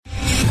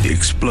The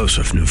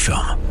explosive new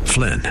film,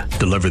 Flynn,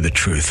 deliver the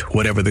truth,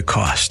 whatever the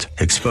cost.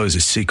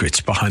 Exposes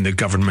secrets behind the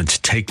government's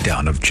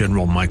takedown of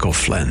General Michael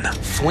Flynn.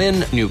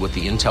 Flynn knew what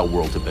the intel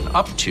world had been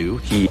up to.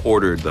 He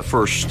ordered the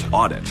first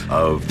audit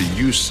of the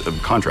use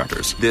of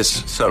contractors.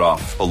 This set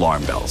off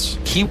alarm bells.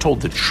 He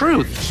told the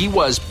truth. He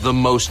was the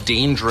most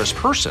dangerous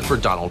person for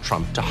Donald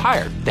Trump to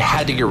hire. They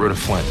had to get rid of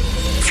Flynn.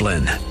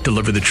 Flynn,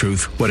 deliver the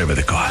truth, whatever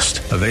the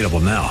cost. Available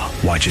now.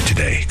 Watch it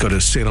today. Go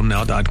to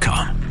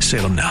salemnow.com.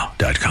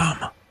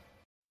 salemnow.com.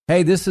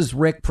 Hey, this is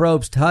Rick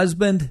Probst,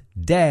 husband,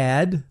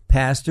 dad,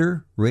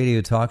 pastor, radio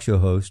talk show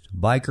host,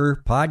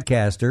 biker,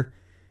 podcaster,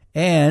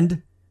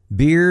 and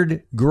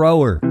beard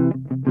grower.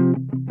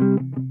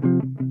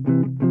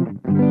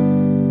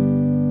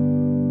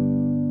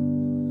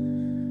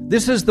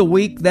 This is the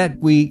week that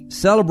we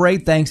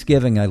celebrate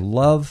Thanksgiving. I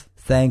love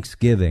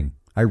Thanksgiving.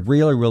 I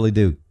really, really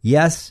do.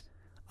 Yes,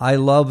 I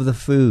love the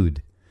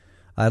food.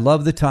 I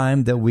love the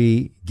time that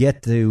we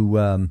get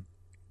to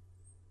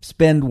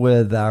spend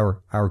with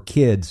our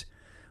kids.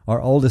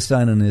 Our oldest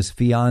son and his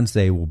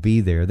fiance will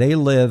be there. They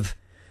live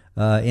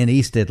in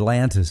East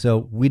Atlanta,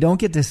 so we don't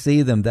get to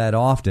see them that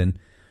often.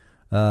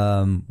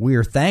 We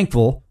are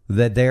thankful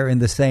that they're in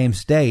the same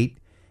state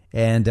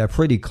and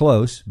pretty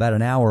close, about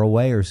an hour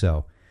away or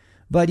so.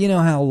 But you know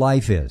how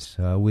life is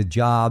with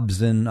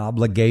jobs and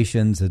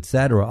obligations,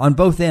 etc. On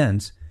both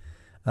ends,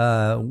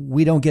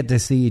 we don't get to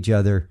see each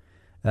other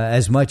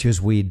as much as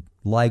we'd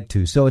like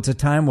to. So it's a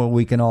time where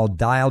we can all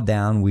dial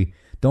down. We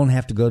don't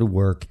have to go to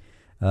work.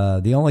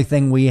 The only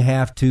thing we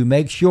have to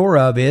make sure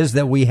of is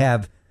that we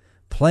have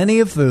plenty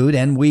of food,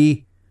 and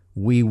we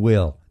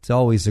will. It's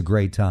always a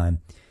great time.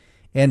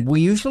 And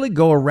we usually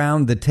go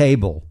around the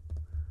table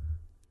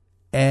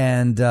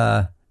and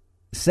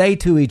say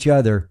to each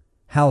other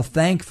how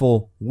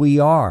thankful we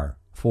are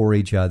for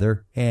each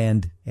other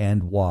and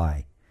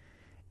why.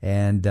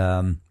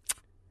 And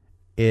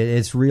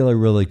it's really,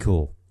 really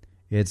cool.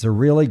 It's a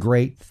really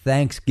great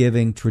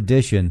Thanksgiving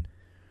tradition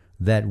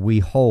that we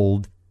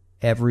hold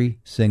every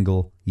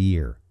single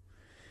year.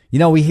 You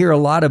know, we hear a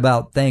lot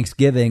about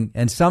Thanksgiving,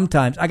 and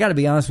sometimes, I got to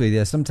be honest with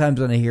you, sometimes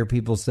when I hear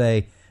people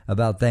say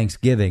about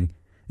Thanksgiving,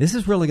 this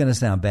is really going to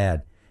sound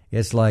bad.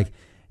 It's like,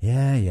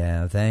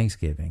 yeah,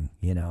 Thanksgiving,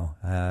 you know,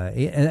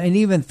 and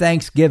even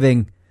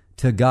Thanksgiving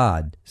to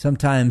God.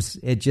 Sometimes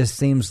it just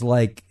seems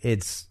like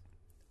it's,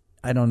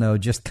 I don't know,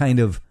 just kind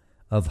of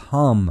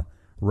hum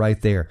right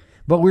there.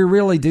 But we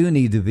really do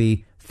need to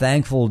be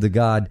thankful to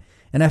God.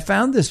 And I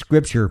found this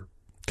scripture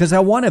because I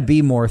want to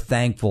be more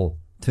thankful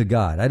to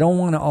God. I don't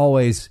want to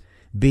always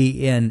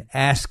be in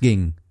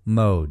asking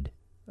mode.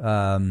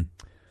 For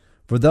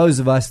those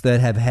of us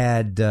that have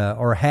had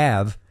or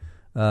have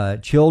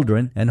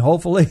children, and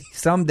hopefully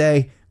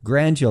someday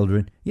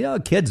grandchildren, you know,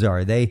 kids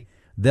are,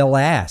 they'll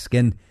ask.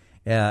 And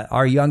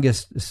our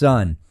youngest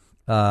son,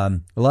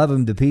 love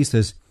him to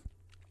pieces,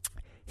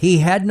 he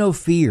had no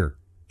fear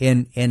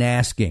in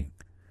asking.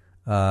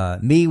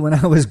 Me, when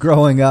I was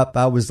growing up,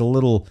 I was a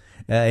little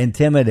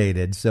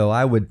intimidated, so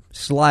I would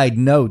slide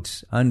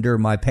notes under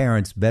my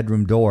parents'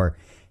 bedroom door.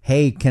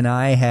 Hey, can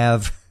I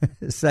have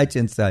such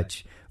and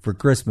such for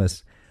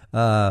Christmas?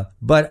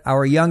 But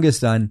our youngest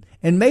son,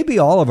 and maybe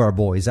all of our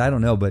boys, I don't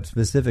know, but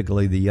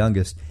specifically the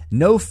youngest,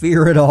 no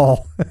fear at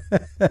all.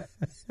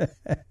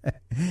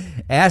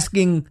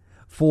 Asking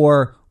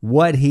for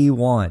what he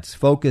wants,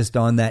 focused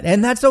on that.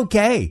 And that's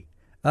okay.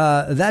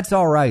 That's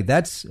all right.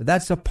 That's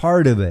a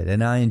part of it.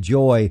 And I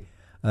enjoy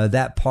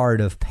that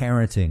part of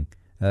parenting,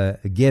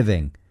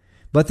 giving.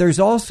 But there's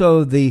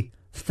also the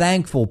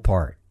thankful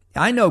part.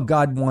 I know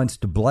God wants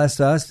to bless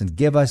us and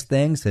give us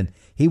things, and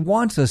he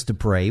wants us to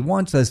pray. He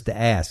wants us to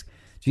ask.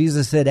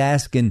 Jesus said,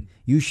 ask and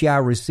you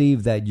shall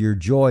receive, that your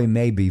joy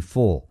may be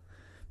full.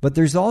 But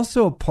there's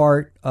also a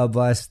part of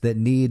us that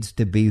needs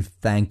to be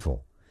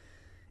thankful.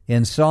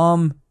 In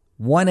Psalm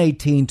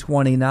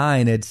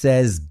 118:29, it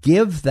says,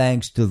 give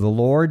thanks to the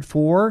Lord,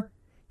 for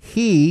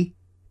he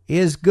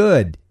is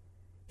good.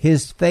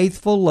 His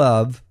faithful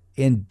love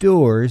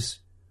endures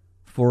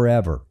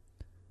forever.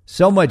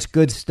 So much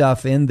good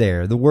stuff in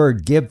there. The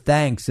word give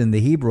thanks in the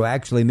Hebrew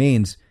actually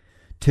means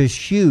to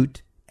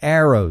shoot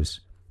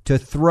arrows, to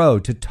throw,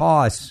 to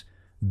toss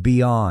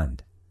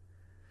beyond.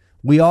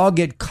 We all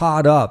get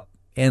caught up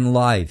in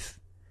life,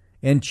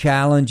 in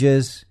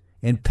challenges,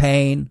 in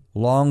pain,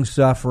 long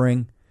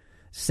suffering,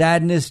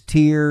 sadness,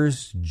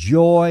 tears,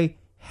 joy,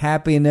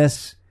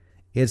 happiness.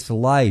 It's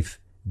life,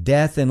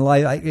 death, and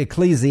life.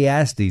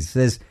 Ecclesiastes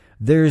says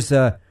there's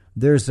a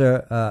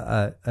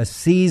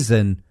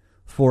season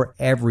for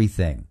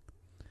everything.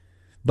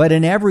 But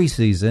in every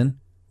season,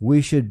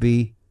 we should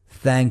be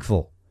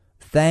thankful.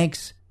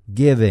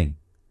 Thanksgiving.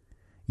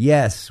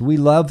 Yes, we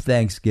love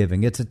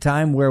Thanksgiving. It's a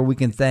time where we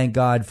can thank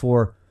God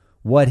for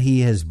what he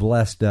has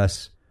blessed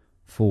us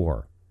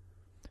for.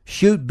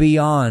 Shoot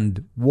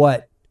beyond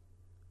what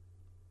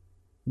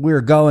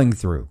we're going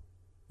through.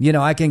 You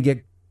know, I can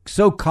get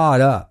so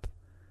caught up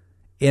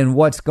in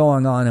what's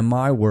going on in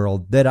my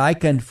world that I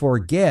can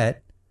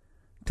forget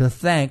to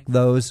thank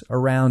those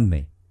around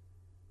me.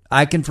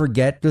 I can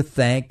forget to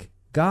thank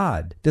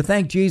God, to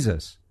thank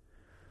Jesus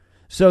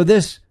So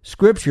this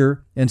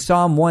scripture in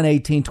Psalm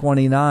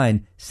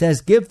 118:29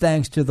 says, give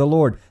thanks to the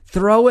Lord.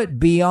 Throw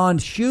it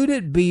beyond, shoot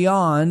it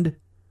beyond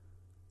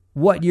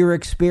what you're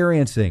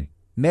experiencing.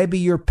 Maybe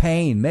your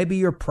pain, maybe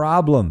your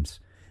problems,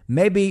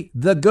 maybe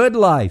the good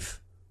life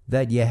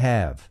that you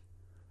have.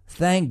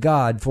 Thank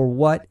God for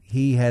what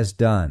he has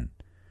done,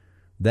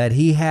 that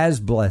he has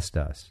blessed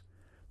us,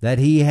 that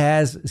he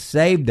has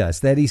saved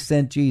us, that he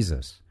sent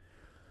Jesus,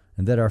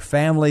 and that our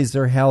families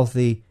are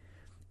healthy,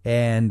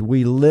 and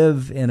we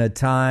live in a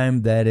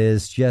time that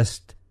is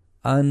just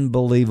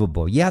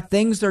unbelievable. Yeah,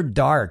 things are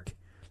dark.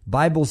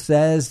 Bible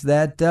says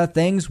that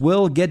things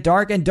will get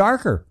dark and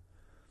darker.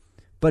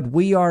 But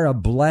we are a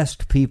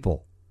blessed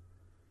people,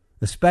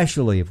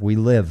 especially if we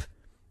live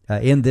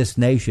in this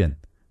nation,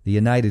 the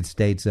United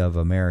States of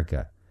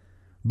America.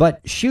 But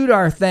shoot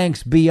our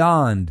thanks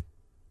beyond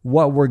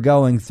what we're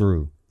going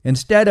through.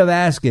 Instead of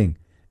asking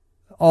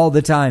all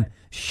the time,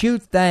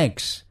 shoot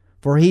thanks,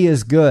 for he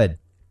is good.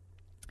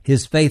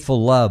 His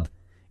faithful love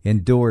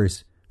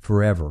endures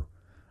forever.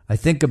 I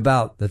think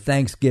about the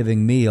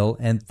Thanksgiving meal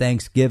and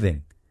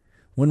Thanksgiving.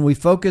 When we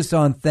focus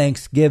on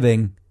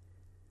Thanksgiving,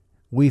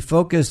 we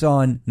focus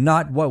on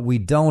not what we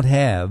don't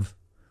have,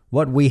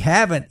 what we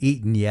haven't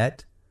eaten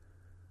yet,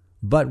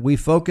 but we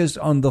focus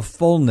on the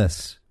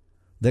fullness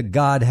that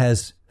God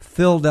has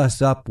filled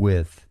us up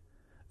with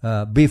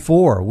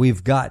before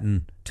we've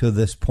gotten to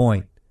this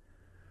point.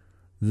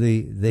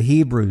 The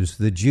Hebrews,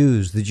 the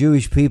Jews, the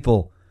Jewish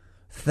people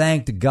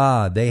thanked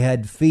God. They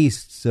had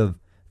feasts of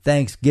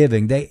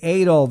Thanksgiving. They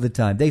ate all the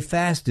time. They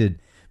fasted,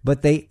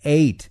 but they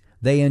ate.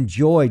 They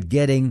enjoyed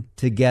getting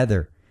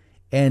together.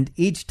 And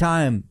each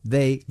time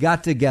they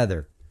got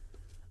together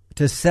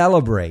to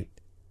celebrate,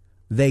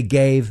 they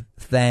gave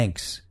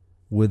thanks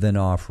with an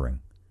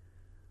offering.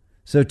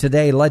 So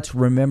today, let's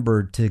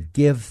remember to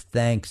give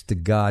thanks to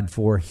God,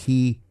 for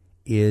he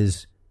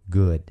is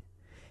good.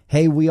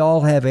 Hey, we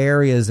all have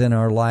areas in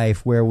our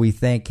life where we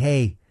think,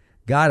 hey,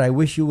 God, I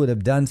wish you would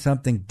have done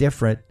something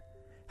different.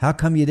 How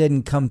come you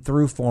didn't come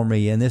through for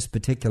me in this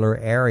particular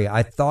area?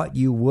 I thought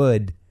you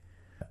would.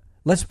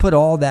 Let's put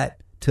all that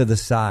to the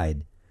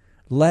side.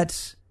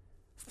 Let's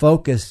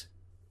focus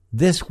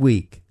this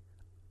week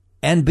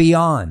and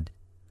beyond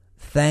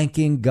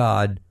thanking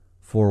God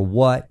for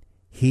what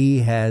he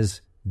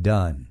has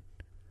done.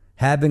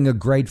 Having a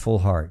grateful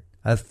heart,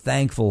 a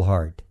thankful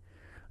heart.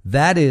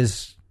 That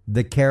is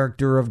the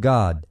character of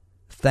God,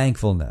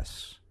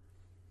 thankfulness.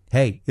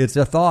 Hey, it's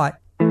a thought.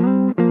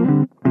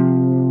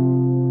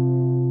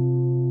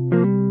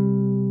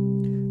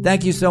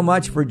 Thank you so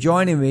much for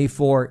joining me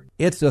for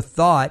It's a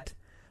Thought.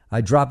 I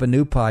drop a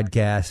new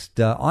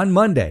podcast on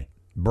Monday,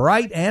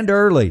 bright and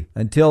early.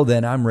 Until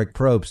then, I'm Rick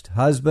Probst,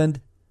 husband,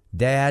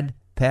 dad,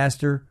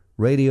 pastor,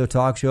 radio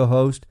talk show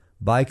host,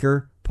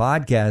 biker,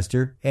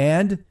 podcaster,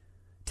 and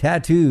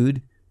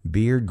tattooed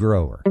beard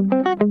grower.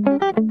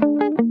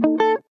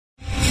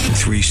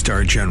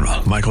 3-star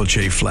General Michael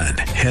J. Flynn,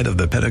 head of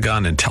the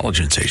Pentagon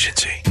Intelligence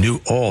Agency, knew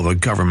all the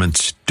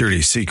government's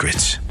dirty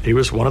secrets. He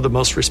was one of the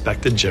most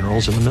respected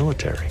generals in the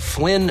military.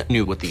 Flynn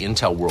knew what the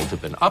intel world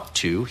had been up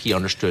to. He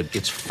understood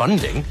its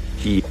funding.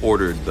 He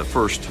ordered the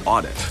first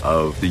audit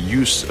of the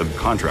use of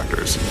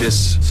contractors.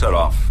 This set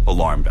off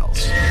alarm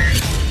bells.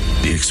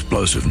 The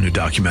explosive new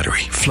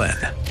documentary, Flynn,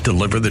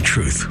 Deliver the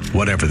Truth,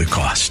 Whatever the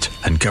Cost,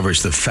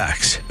 uncovers the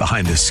facts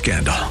behind this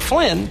scandal.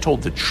 Flynn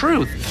told the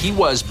truth. He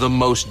was the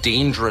most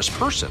dangerous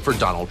person for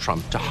Donald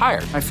Trump to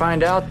hire. I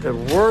find out the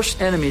worst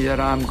enemy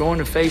that I'm going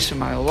to face in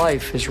my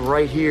life is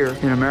right here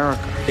in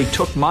America. They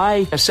took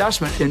my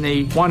assessment and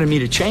they wanted me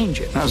to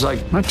change it. And I was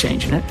like, I'm not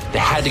changing it. They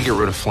had to get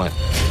rid of Flynn.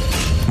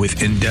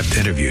 With in-depth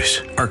interviews,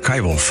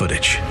 archival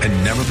footage,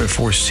 and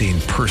never-before-seen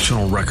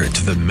personal records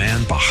of the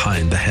man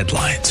behind the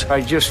headlines.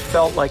 I just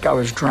felt like I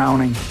was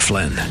drowning.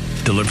 Flynn,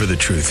 Deliver the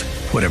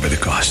Truth, Whatever the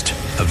Cost.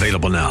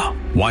 Available now.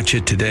 Watch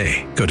it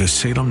today. Go to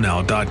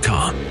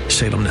salemnow.com.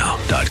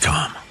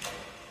 salemnow.com.